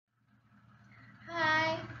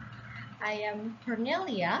I am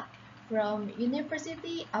Cornelia from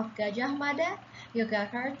University of Gadjah Mada,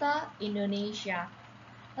 Yogyakarta, Indonesia.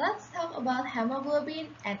 Let's talk about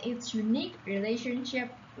hemoglobin and its unique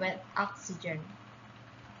relationship with oxygen.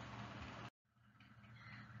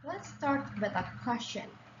 Let's start with a question.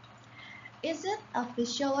 Is it a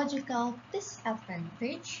physiological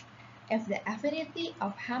disadvantage if the affinity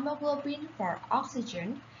of hemoglobin for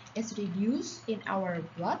oxygen is reduced in our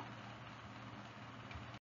blood?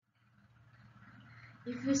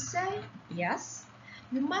 If you say yes,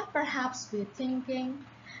 you might perhaps be thinking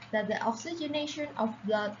that the oxygenation of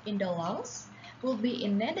blood in the lungs will be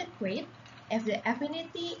inadequate if the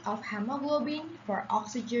affinity of hemoglobin for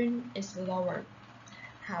oxygen is lower.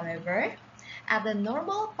 However, at the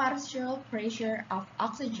normal partial pressure of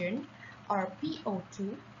oxygen, or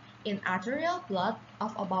PO2, in arterial blood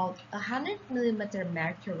of about 100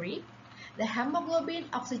 mmHg, the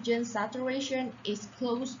hemoglobin-oxygen saturation is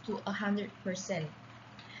close to 100%.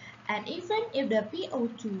 And even if the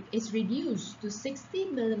PO2 is reduced to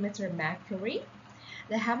 60 mmHg,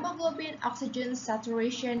 the hemoglobin-oxygen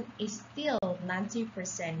saturation is still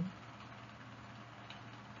 90%.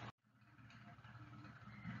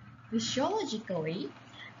 Physiologically,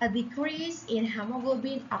 a decrease in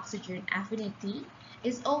hemoglobin-oxygen affinity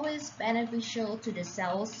is always beneficial to the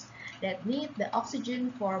cells that need the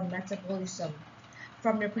oxygen for metabolism.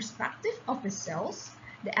 From the perspective of the cells,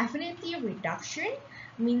 the affinity reduction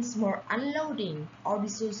means more unloading or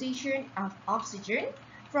dissociation of oxygen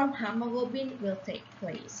from hemoglobin will take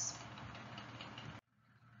place.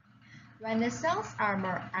 When the cells are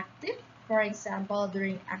more active, for example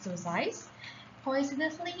during exercise,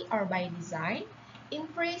 coincidentally or by design,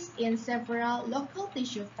 increase in several local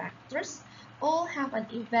tissue factors all have an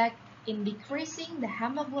effect in decreasing the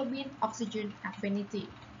hemoglobin-oxygen affinity.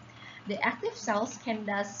 The active cells can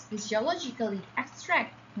thus physiologically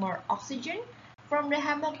extract more oxygen from the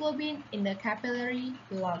hemoglobin in the capillary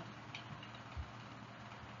blood.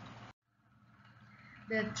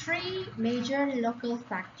 The three major local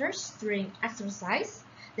factors during exercise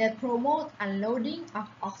that promote unloading of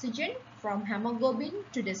oxygen from hemoglobin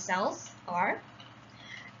to the cells are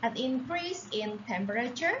an increase in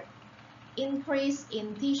temperature, increase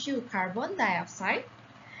in tissue carbon dioxide,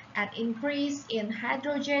 an increase in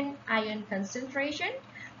hydrogen ion concentration,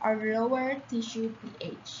 or lower tissue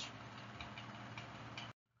pH.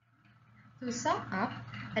 To sum up,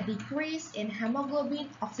 a decrease in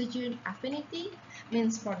hemoglobin-oxygen affinity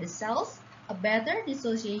means for the cells a better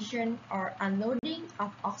dissociation or unloading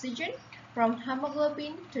of oxygen from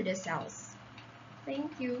hemoglobin to the cells.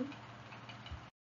 Thank you.